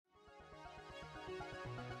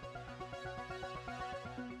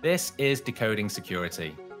This is Decoding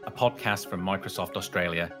Security, a podcast from Microsoft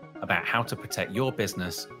Australia about how to protect your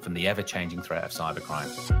business from the ever-changing threat of cybercrime.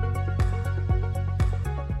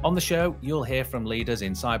 On the show, you'll hear from leaders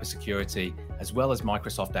in cybersecurity as well as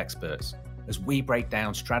Microsoft experts as we break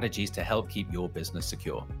down strategies to help keep your business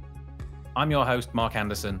secure. I'm your host, Mark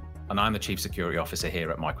Anderson, and I'm the Chief Security Officer here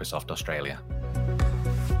at Microsoft Australia.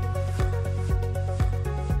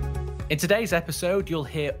 In today's episode, you'll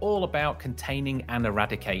hear all about containing and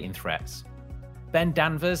eradicating threats. Ben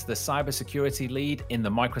Danvers, the cybersecurity lead in the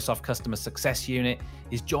Microsoft Customer Success Unit,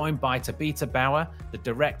 is joined by Tabitha Bauer, the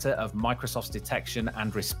Director of Microsoft's Detection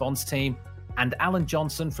and Response Team, and Alan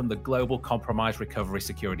Johnson from the Global Compromise Recovery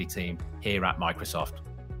Security Team here at Microsoft.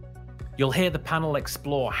 You'll hear the panel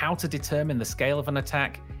explore how to determine the scale of an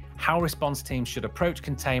attack, how response teams should approach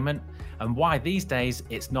containment, and why these days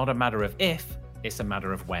it's not a matter of if, it's a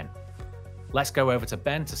matter of when. Let's go over to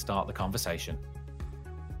Ben to start the conversation.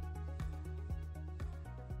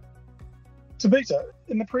 Tabitha,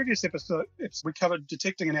 in the previous episode, we covered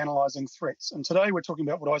detecting and analysing threats. And today we're talking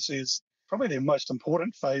about what I see as probably the most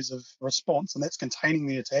important phase of response, and that's containing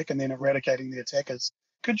the attack and then eradicating the attackers.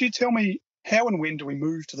 Could you tell me how and when do we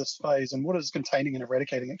move to this phase, and what does containing and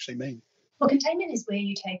eradicating actually mean? Well, containment is where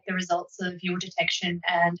you take the results of your detection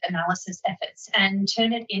and analysis efforts and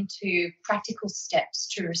turn it into practical steps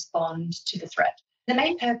to respond to the threat. The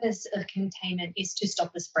main purpose of containment is to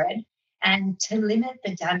stop the spread and to limit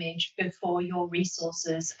the damage before your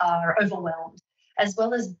resources are overwhelmed, as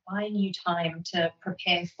well as buying you time to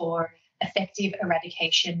prepare for effective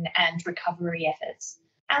eradication and recovery efforts.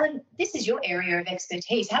 Alan, this is your area of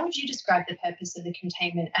expertise. How would you describe the purpose of the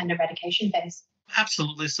containment and eradication phase?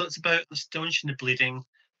 Absolutely. So it's about staunching the bleeding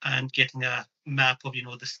and getting a map of,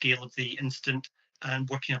 the scale of the incident and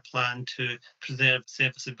working a plan to preserve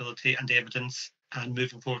serviceability and evidence and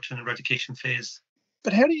moving forward to an eradication phase.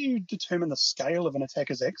 But how do you determine the scale of an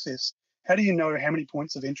attacker's access? How do you know how many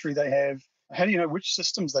points of entry they have? How do you know which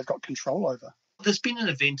systems they've got control over? There's been an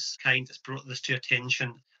event kind that's brought this to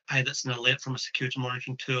attention. Either it's an alert from a security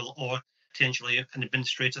monitoring tool, or potentially an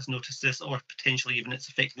administrator's noticed this, or potentially even it's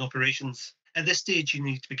affecting operations. At this stage, you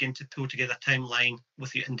need to begin to pull together a timeline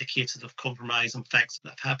with your indicators of compromise and facts that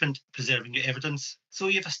have happened, preserving your evidence. So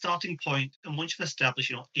you have a starting point, and once you've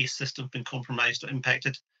established, a system's been compromised or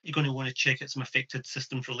impacted, you're going to want to check out some affected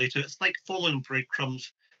systems related to it. It's like following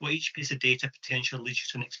breadcrumbs, where each piece of data potentially leads you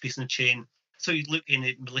to the next piece in the chain. So you look in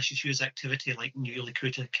at malicious user activity like newly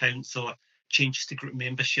created accounts or changes to group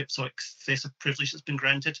memberships or excessive privilege that's been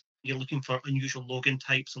granted. You're looking for unusual login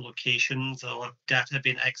types or locations or data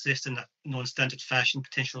being accessed in a non-standard fashion,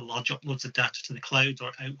 potentially large uploads of data to the cloud or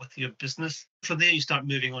out with your business. From there, you start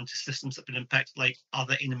moving on to systems that have been impacted, like are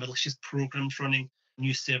there any malicious programs running,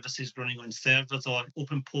 new services running on servers or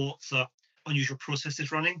open ports or unusual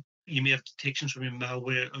processes running. You may have detections from your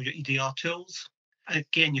malware or your EDR tools.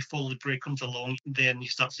 Again, you follow the breadcrumbs along, then you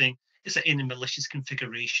start saying, is there any malicious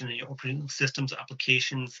configuration in your operating systems or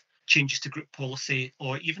applications, changes to group policy,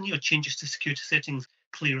 or even changes to security settings?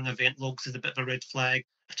 Clearing event logs is a bit of a red flag.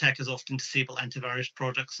 Attackers often disable antivirus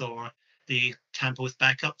products or they tamper with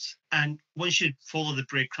backups. And once you follow the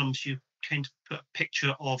breadcrumbs, you kind of put a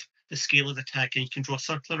picture of the scale of the attack and you can draw a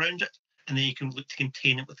circle around it. And then you can look to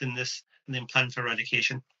contain it within this and then plan for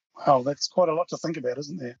eradication. Wow, that's quite a lot to think about,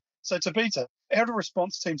 isn't there? So Tabitha, how do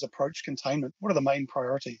response teams approach containment? What are the main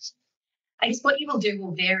priorities? I guess what you will do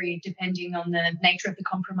will vary depending on the nature of the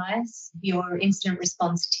compromise, your incident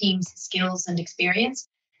response team's skills and experience,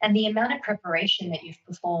 and the amount of preparation that you've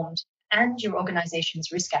performed and your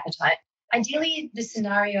organization's risk appetite. Ideally, the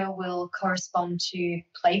scenario will correspond to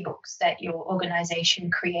playbooks that your organization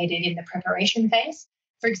created in the preparation phase.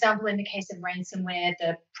 For example, in the case of ransomware,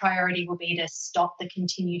 the priority will be to stop the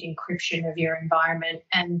continued encryption of your environment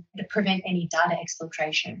and to prevent any data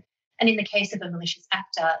exfiltration. And in the case of a malicious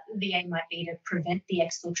actor, the aim might be to prevent the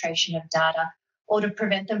exfiltration of data or to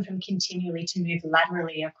prevent them from continually to move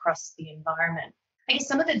laterally across the environment. I guess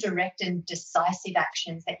some of the direct and decisive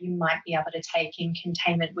actions that you might be able to take in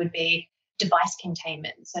containment would be device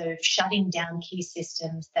containment, so shutting down key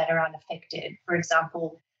systems that are unaffected. For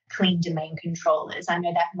example, clean domain controllers. I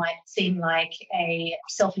know that might seem like a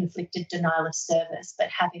self-inflicted denial of service, but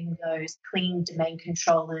having those clean domain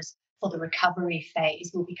controllers for the recovery phase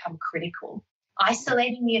will become critical.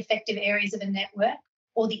 Isolating the affected areas of a network,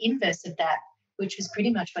 or the inverse of that, which was pretty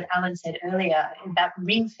much what Alan said earlier about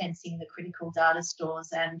ring-fencing the critical data stores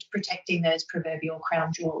and protecting those proverbial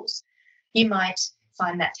crown jewels. You might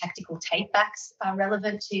find that tactical take-backs are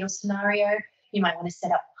relevant to your scenario. You might want to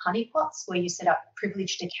set up honeypots where you set up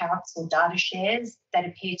privileged accounts or data shares that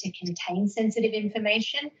appear to contain sensitive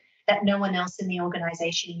information. that no one else in the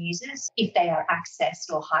organisation uses. If they are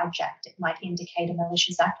accessed or hijacked, it might indicate a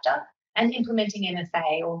malicious actor. And implementing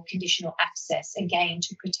MFA or conditional access, again,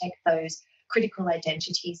 to protect those critical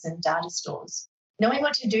identities and data stores. Knowing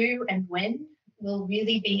what to do and when will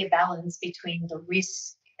really be a balance between the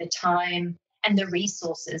risk, the time, and the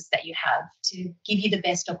resources that you have to give you the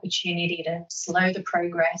best opportunity to slow the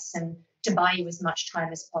progress and to buy you as much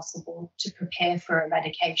time as possible to prepare for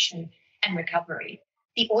eradication and recovery.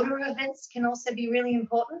 The order of events can also be really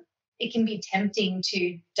important. It can be tempting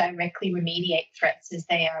to directly remediate threats as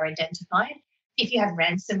they are identified. If you have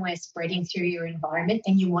ransomware spreading through your environment,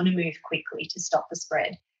 then you want to move quickly to stop the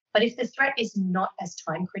spread. But if the threat is not as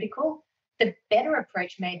time critical, the better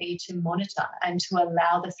approach may be to monitor and to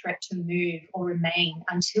allow the threat to move or remain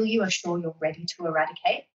until you are sure you're ready to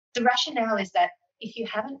eradicate. The rationale is that if you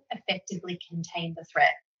haven't effectively contained the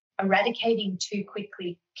threat, eradicating too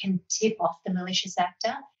quickly can tip off the malicious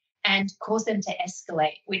actor and cause them to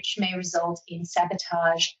escalate, which may result in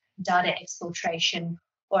sabotage, data exfiltration,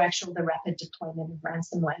 or actually the rapid deployment of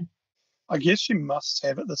ransomware. I guess you must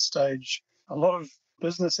have at this stage a lot of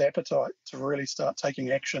business appetite to really start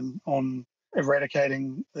taking action on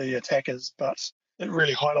eradicating the attackers, but it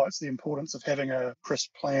really highlights the importance of having a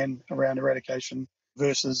crisp plan around eradication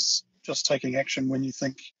versus just taking action when you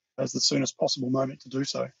think is the soonest possible moment to do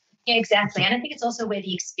so. Yeah, exactly. And I think it's also where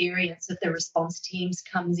the experience of the response teams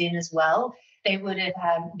comes in as well. They would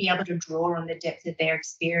have be able to draw on the depth of their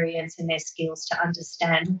experience and their skills to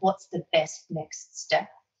understand what's the best next step.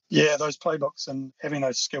 Yeah, those playbooks and having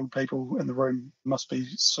those skilled people in the room must be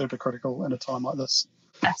super critical in a time like this.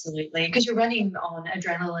 Absolutely, because you're running on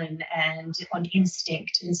adrenaline and on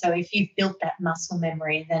instinct. And so if you've built that muscle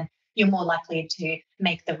memory, then you're more likely to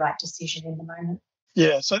make the right decision in the moment.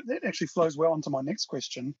 Yeah, so that actually flows well into my next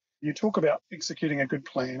question. You talk about executing a good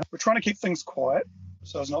plan. We're trying to keep things quiet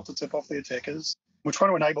so as not to tip off the attackers. We're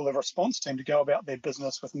trying to enable the response team to go about their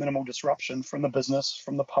business with minimal disruption from the business,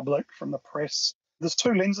 from the public, from the press. There's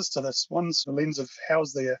two lenses to this. One's the lens of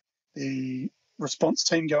how's the response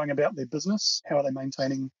team going about their business? How are they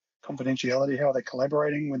maintaining confidentiality? How are they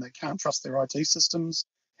collaborating when they can't trust their IT systems?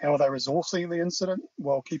 How are they resourcing the incident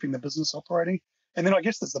while keeping the business operating? And then I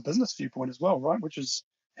guess there's the business viewpoint as well, right? Which is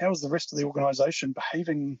how is the rest of the organization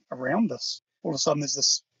behaving around this? All of a sudden there's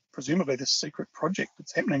this, presumably this secret project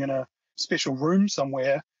that's happening in a special room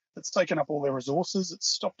somewhere that's taken up all their resources. It's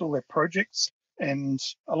stopped all their projects and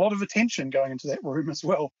a lot of attention going into that room as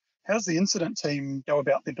well. How's the incident team go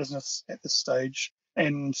about their business at this stage?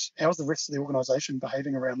 And how's the rest of the organisation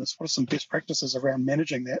behaving around this? What are some best practices around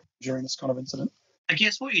managing that during this kind of incident? I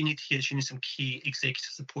guess what you need here is you need some key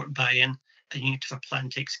executive support buy-in and you need to have a plan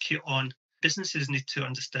to execute on. Businesses need to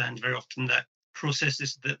understand very often that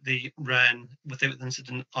processes that they ran without the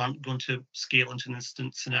incident aren't going to scale into an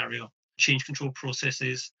incident scenario. Change control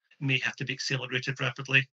processes may have to be accelerated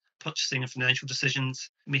rapidly. Purchasing and financial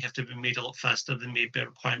decisions may have to be made a lot faster than may be a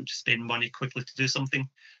requirement to spend money quickly to do something.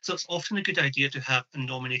 So it's often a good idea to have a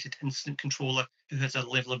nominated incident controller who has a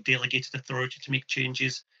level of delegated authority to make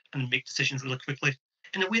changes and make decisions really quickly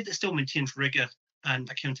in a way that still maintains rigor and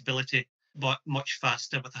accountability, but much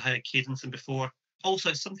faster with a higher cadence than before.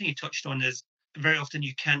 Also, something you touched on is very often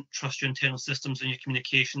you can't trust your internal systems and your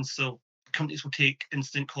communications. So companies will take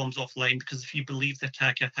incident comms offline because if you believe the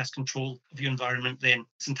attacker has control of your environment, then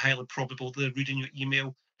it's entirely probable they're reading your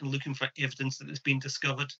email and looking for evidence that it's been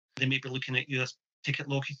discovered. They may be looking at your ticket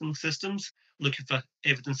logging systems, looking for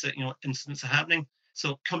evidence that incidents are happening.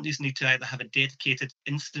 So companies need to either have a dedicated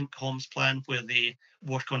incident comms plan where they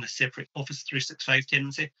work on a separate Office 365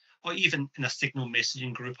 tenancy, or even in a signal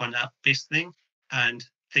messaging group on app-based thing, and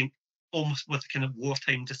think almost with a kind of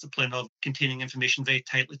wartime discipline of containing information very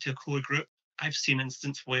tightly to a core group. I've seen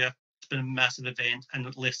instances where it's been a massive event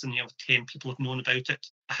and less than 10 people have known about it,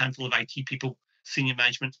 a handful of IT people, senior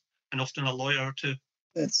management, and often a lawyer or two.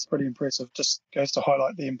 That's pretty impressive. Just goes to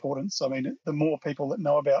highlight the importance. I mean, the more people that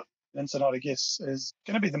know about an incident, I guess, is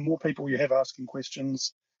going to be the more people you have asking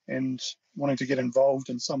questions and wanting to get involved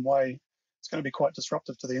in some way. It's going to be quite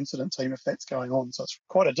disruptive to the incident team if that's going on. So it's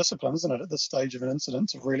quite a discipline, isn't it, at this stage of an incident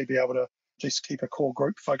to really be able to just keep a core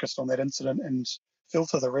group focused on that incident and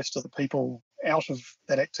filter the rest of the people out of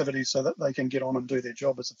that activity so that they can get on and do their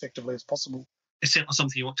job as effectively as possible. It's certainly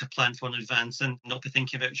something you want to plan for in advance and not be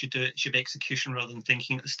thinking about. You should do it. It should be execution rather than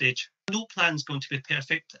thinking at the stage. No plan's going to be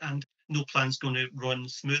perfect and no plan's going to run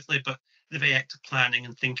smoothly, but the very act of planning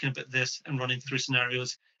and thinking about this and running through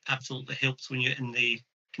scenarios absolutely helps when you're in the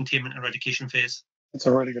containment eradication phase. That's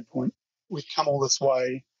a really good point. We've come all this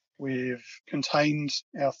way. We've contained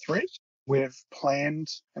our threat. We've planned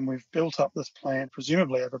and we've built up this plan,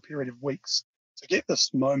 presumably over a period of weeks, To get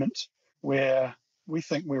this moment where we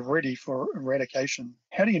think we're ready for eradication,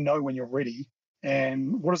 how do you know when you're ready,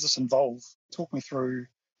 and what does this involve? Talk me through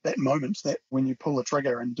that moment, that when you pull the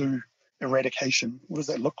trigger and do eradication, what does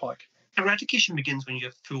that look like? Eradication begins when you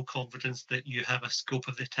have full confidence that you have a scope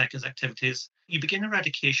of the attacker's activities. You begin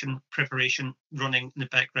eradication preparation running in the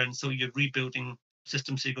background, so you're rebuilding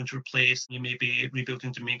systems you're going to replace. You may be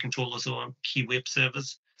rebuilding domain controllers or key web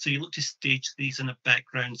servers. So you look to stage these in a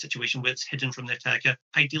background situation where it's hidden from the attacker.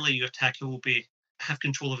 Ideally, your attacker will have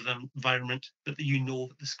control of the environment, but that you know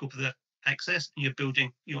the scope of the access, and you're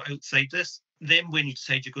building outside this. Then when you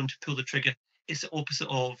decide you're going to pull the trigger, it's the opposite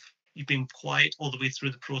of you've been quiet all the way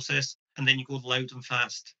through the process, and then you go loud and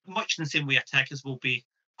fast. Much in the same way attackers will be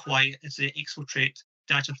quiet as they exfiltrate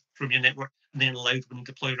data from your network, and then loud when you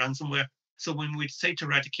deploy ransomware. So when we decide to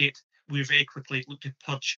eradicate, we very quickly look to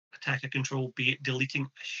purge attacker control, be it deleting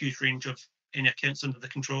a huge range of any accounts under the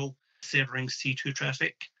control, severing C2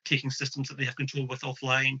 traffic, taking systems that they have control with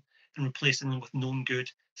offline, and replacing them with known good,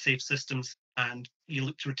 safe systems. And you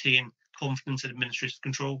look to retain confidence in administrative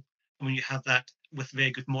control. And when you have that with very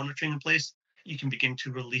good monitoring in place, you can begin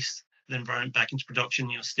to release the environment back into production,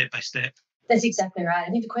 step by step. That's exactly right. I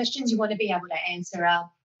think the questions you want to be able to answer are,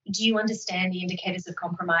 do you understand the indicators of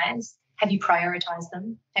compromise? Have you prioritized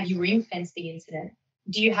them? Have you ring-fenced the incident?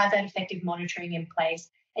 Do you have that effective monitoring in place?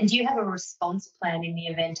 And do you have a response plan in the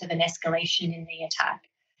event of an escalation in the attack?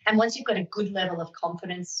 And once you've got a good level of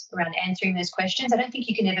confidence around answering those questions, I don't think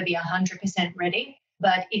you can ever be 100% ready.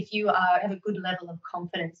 But if you have a good level of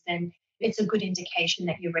confidence, then it's a good indication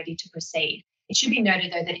that you're ready to proceed. It should be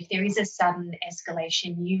noted, though, that if there is a sudden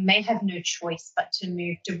escalation, you may have no choice but to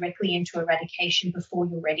move directly into eradication before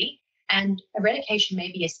you're ready. And eradication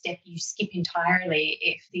may be a step you skip entirely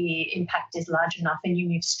if the impact is large enough and you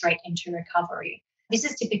move straight into recovery. This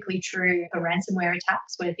is typically true for ransomware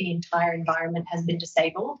attacks where the entire environment has been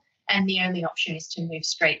disabled, and the only option is to move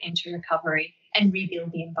straight into recovery and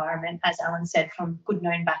rebuild the environment, as Alan said, from good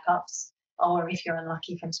known backups, or if you're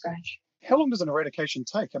unlucky, from scratch. How long does an eradication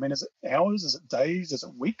take? I mean, is it hours? Is it days? Is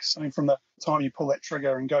it weeks? I mean, from the time you pull that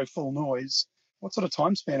trigger and go full noise, what sort of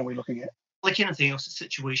time span are we looking at? Like anything else, it's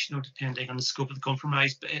situational depending on the scope of the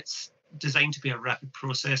compromise, but it's designed to be a rapid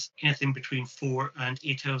process. Anything between 4 and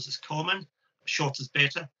 8 hours is common. Short is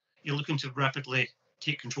better. You're looking to rapidly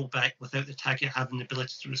take control back without the attacker having the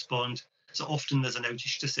ability to respond. So often there's an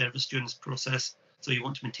outage to service during this process, so you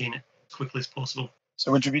want to maintain it as quickly as possible.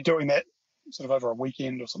 So would you be doing that sort of over a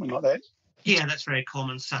weekend or something like that? Yeah, that's very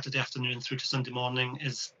common. Saturday afternoon through to Sunday morning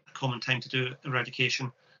is a common time to do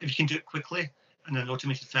eradication. If you can do it quickly in an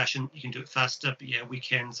automated fashion, you can do it faster. But yeah,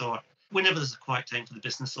 weekends or whenever there's a quiet time for the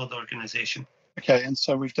business or the organisation. Okay, and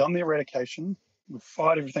so we've done the eradication. We've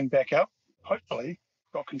fired everything back up. Hopefully,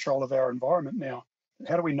 we've got control of our environment now.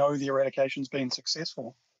 How do we know the eradication's been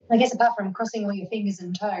successful? I guess apart from crossing all your fingers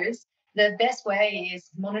and toes, the best way is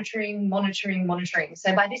monitoring.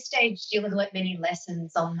 So by this stage, you'll have learnt many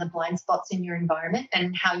lessons on the blind spots in your environment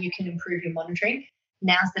and how you can improve your monitoring.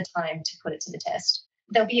 Now's the time to put it to the test.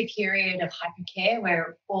 There'll be a period of hypercare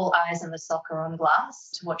where all eyes on the SOC are on glass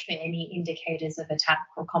to watch for any indicators of attack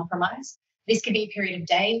or compromise. This could be a period of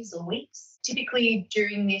days or weeks. Typically,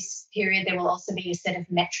 during this period, there will also be a set of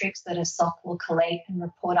metrics that a SOC will collate and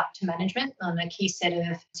report up to management on a key set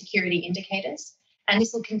of security indicators. And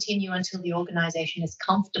this will continue until the organisation is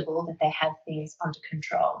comfortable that they have things under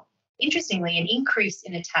control. Interestingly, an increase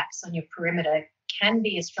in attacks on your perimeter can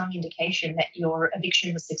be a strong indication that your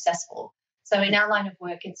eviction was successful. So in our line of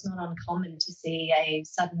work, it's not uncommon to see a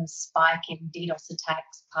sudden spike in DDoS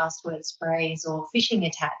attacks, password sprays, or phishing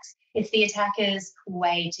attacks. It's the attacker's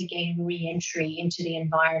way to gain re-entry into the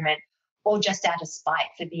environment, or just out of spite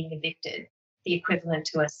for being evicted, the equivalent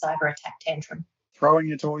to a cyber attack tantrum. Throwing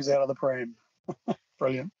your toys out of the pram.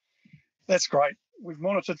 Brilliant. That's great. We've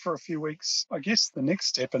monitored for a few weeks. I guess the next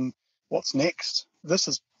step and what's next, this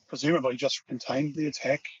has presumably just contained the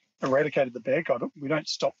attack, eradicated the bad guy. We don't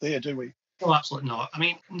stop there, do we? Oh, absolutely not. I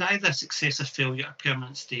mean, neither successive failure are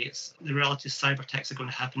permanent states. The reality is cyber attacks are going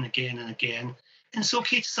to happen again and again. And it's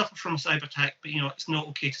okay to suffer from a cyber attack, but it's not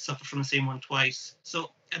okay to suffer from the same one twice.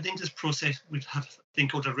 So at the end of this process, we have a thing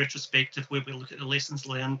called a retrospective where we look at the lessons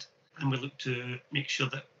learned and we look to make sure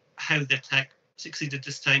that how the attack succeeded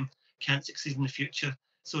this time can't succeed in the future.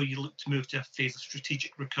 So you look to move to a phase of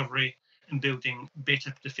strategic recovery and building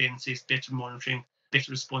better defences, better monitoring,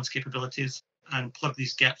 better response capabilities, and plug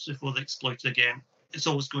these gaps before they're exploited again. It's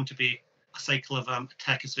always going to be a cycle of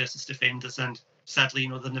attackers versus defenders, and sadly,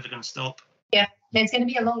 they're never going to stop. Yeah, it's going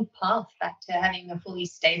to be a long path back to having a fully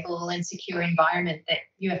stable and secure environment that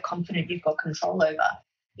you have confident you've got control over.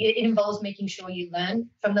 It involves making sure you learn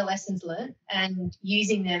from the lessons learned and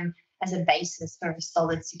using them as a basis for a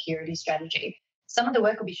solid security strategy. Some of the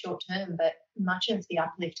work will be short term, but much of the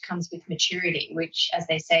uplift comes with maturity, which, as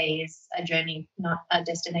they say, is a journey, not a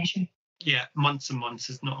destination. Yeah, months and months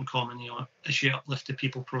is not uncommon, as you uplift the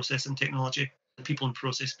people, process and technology. The people and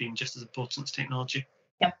process being just as important as technology.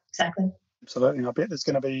 Yep, exactly. Absolutely. And I bet there's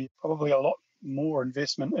going to be probably a lot more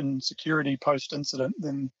investment in security post-incident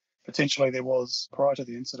than potentially there was prior to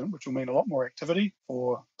the incident, which will mean a lot more activity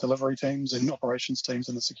for delivery teams and operations teams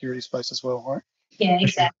in the security space as well, right? Yeah,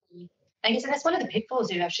 exactly. I guess that's one of the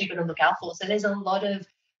pitfalls you've actually got to look out for. So there's a lot of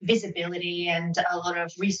visibility and a lot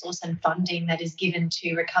of resource and funding that is given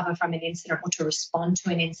to recover from an incident or to respond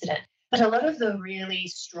to an incident. But a lot of the really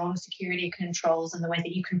strong security controls and the way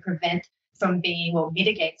that you can prevent from being or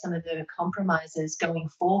mitigate some of the compromises going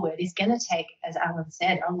forward is going to take, as Alan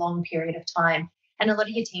said, a long period of time. And a lot of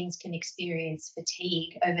your teams can experience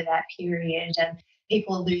fatigue over that period, and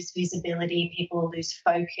people lose visibility, people lose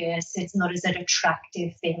focus. It's not as an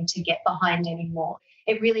attractive thing to get behind anymore.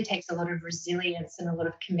 It really takes a lot of resilience and a lot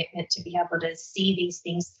of commitment to be able to see these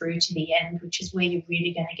things through to the end, which is where you're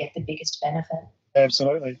really going to get the biggest benefit.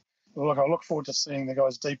 Absolutely. Well, look, I look forward to seeing the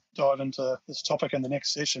guys deep dive into this topic in the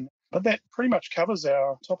next session. But that pretty much covers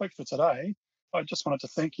our topic for today. I just wanted to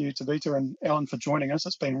thank you, Tabitha and Alan, for joining us.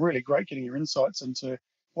 It's been really great getting your insights into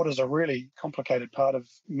what is a really complicated part of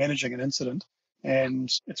managing an incident. And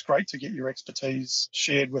it's great to get your expertise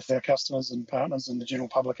shared with our customers and partners and the general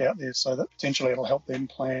public out there so that potentially it'll help them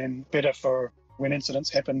plan better for when incidents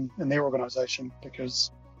happen in their organisation,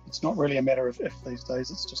 because it's not really a matter of if these days,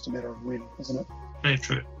 it's just a matter of when, isn't it? Very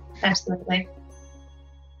true. Absolutely.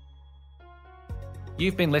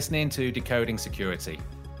 You've been listening to Decoding Security,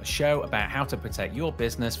 a show about how to protect your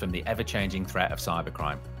business from the ever-changing threat of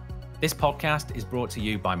cybercrime. This podcast is brought to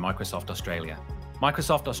you by Microsoft Australia.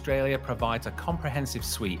 Microsoft Australia provides a comprehensive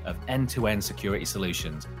suite of end-to-end security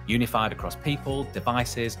solutions, unified across people,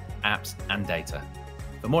 devices, apps, and data.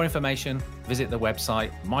 For more information, visit the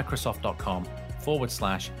website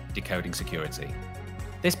microsoft.com/decoding security.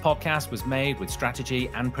 This podcast was made with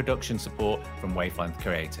strategy and production support from Wavelength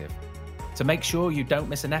Creative. To make sure you don't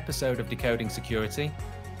miss an episode of Decoding Security,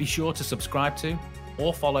 be sure to subscribe to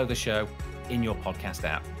or follow the show in your podcast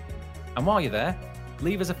app. And while you're there,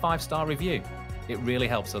 leave us a 5-star review. It really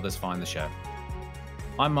helps others find the show.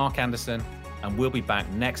 I'm Mark Anderson, and we'll be back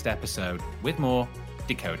next episode with more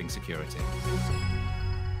Decoding Security.